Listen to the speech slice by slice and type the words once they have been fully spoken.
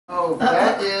Oh,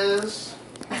 that is...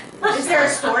 Is there a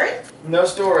story? No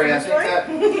story. I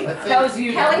think That was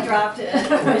you. Kelly dropped it.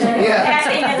 Yeah.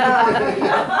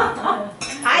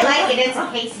 I like it. It's a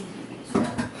Casey.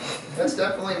 That's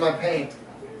definitely my paint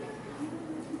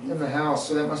in the house,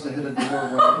 so that must have hit a door.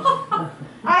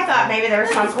 I thought maybe there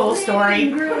was some cool story.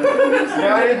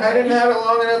 No, I didn't have it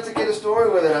long enough to get a story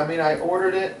with it. I mean, I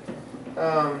ordered it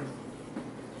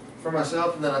for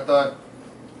myself, and then I thought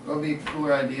it would be a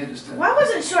cooler idea just to... Well, I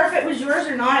wasn't sure if it was yours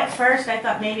or not at first. I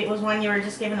thought maybe it was one you were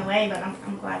just giving away, but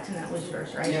I'm glad to know it was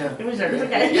yours, right? Yeah. It was yours,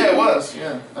 okay. Yeah, it was,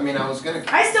 yeah. I mean, I was going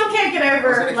to... I still can't get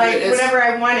over, like, whatever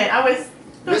I wanted.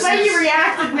 The way you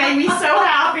reacted made me so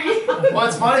happy. Well,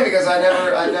 it's funny because I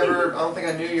don't think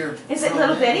I knew your... Is it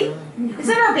Little Bitty? Is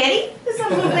it our Betty? Is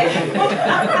that Little Bitty?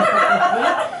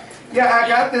 Yeah, I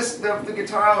got this, the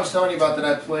guitar I was telling you about that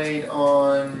I played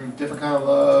on Different Kind of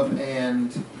Love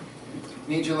and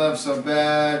Need Your Love So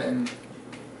Bad, and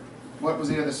what was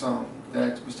the other song that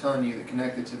I was telling you that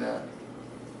connected to that?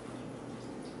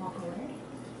 Walk Away?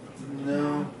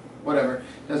 No, whatever,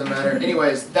 doesn't matter.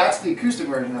 Anyways, that's the acoustic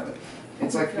version of it.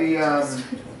 It's like the,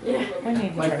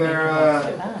 like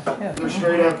they're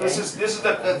straight up, this is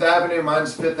the Fifth Avenue,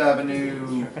 mine's Fifth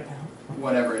Avenue,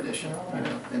 whatever edition, you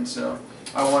know, and so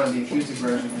I wanted the acoustic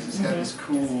version because it's got this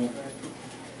cool,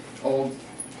 old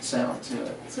sound to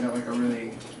it. It's got like a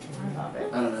really, I love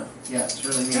it. I don't know, yeah, it's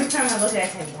really Every neat. time I look at it, I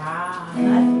say, wow,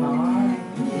 that's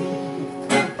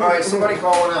mine. Alright, somebody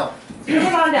call one out.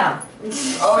 Come on down.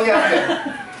 Oh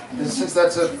yeah, okay. Since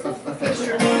that's a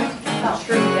fixture.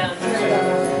 Straight down.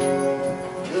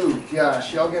 Ooh,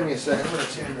 gosh, y'all give me a second, I'm gonna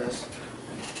tune this.